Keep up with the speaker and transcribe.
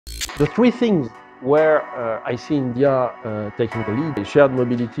The three things where I see India taking the lead is shared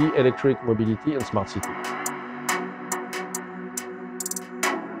mobility, electric mobility, and smart city.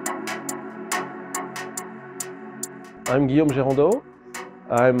 I'm Guillaume Gerondeau.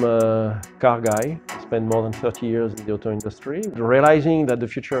 I'm a car guy. I spent more than 30 years in the auto industry. Realizing that the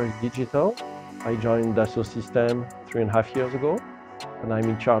future is digital, I joined Dassault Systemes 3.5 years ago, and I'm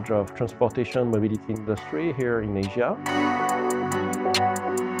in charge of transportation mobility industry here in Asia.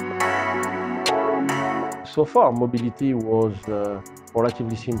 So far, mobility was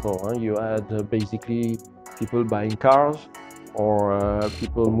relatively simple. You had basically people buying cars or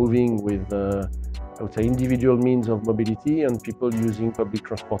people moving with, I would say, individual means of mobility and people using public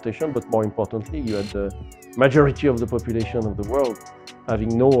transportation. But more importantly, you had the majority of the population of the world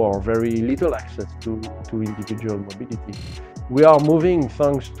having no or very little access to individual mobility. We are moving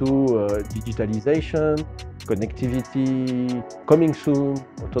thanks to digitalization, connectivity, coming soon,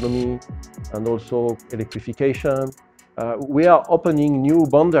 autonomy, and also electrification. We are opening new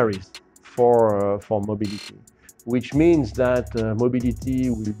boundaries for mobility, which means that mobility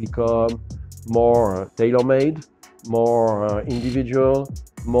will become more tailor-made, more individual,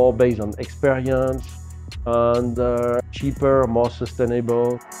 more based on experience, and cheaper, more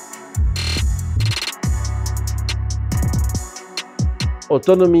sustainable.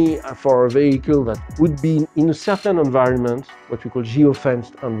 Autonomy for a vehicle that would be in a certain environment, what we call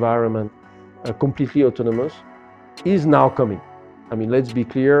geo-fenced environment, completely autonomous, is now coming. I mean, let's be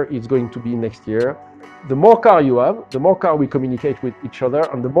clear, it's going to be next year. The more car you have, the more car we communicate with each other,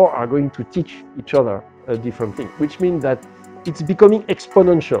 and the more are going to teach each other a different thing, which means that it's becoming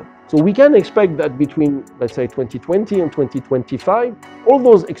exponential. So we can expect that between, let's say, 2020 and 2025, all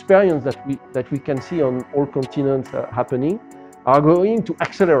those experiences that we can see on all continents happening are going to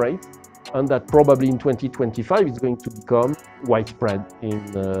accelerate, and that probably in 2025 is going to become widespread in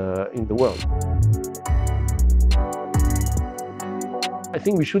the world. I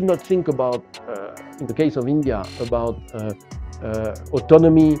think we should not think about, in the case of India, about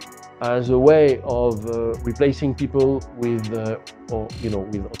autonomy as a way of replacing people with,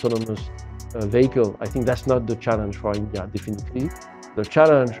 with autonomous vehicle. I think that's not the challenge for India, definitely. The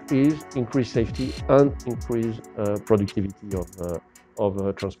challenge is increase safety and increase productivity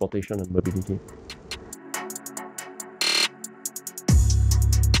of transportation and mobility.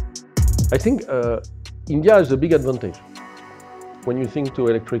 I think India has a big advantage. When you think to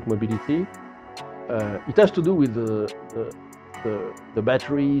electric mobility, it has to do with the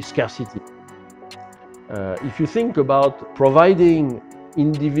battery scarcity. If you think about providing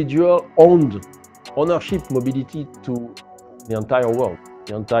individual ownership mobility to the entire world,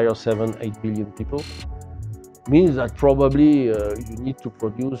 the entire 7-8 billion people, means that probably you need to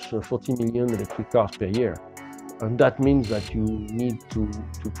produce 40 million electric cars per year. And that means that you need to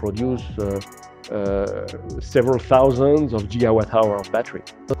produce several thousands of gigawatt-hour of battery,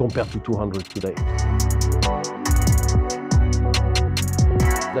 compared to 200 today.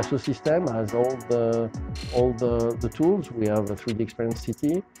 Dassault Systems has all the tools. We have a 3D Experience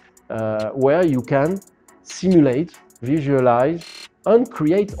City, where you can simulate, visualize, and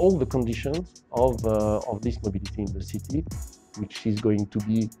create all the conditions of this mobility in the city, which is going to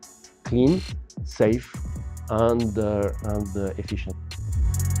be clean, safe, and efficient.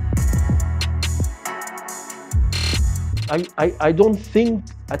 I don't think,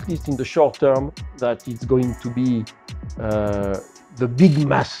 at least in the short term, that it's going to be the big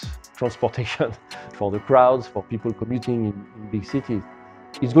mass transportation for the crowds, for people commuting in big cities.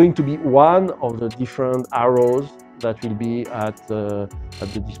 It's going to be one of the different arrows that will be at the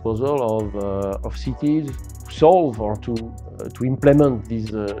disposal of cities to solve or to implement this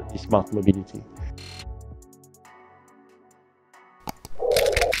smart mobility.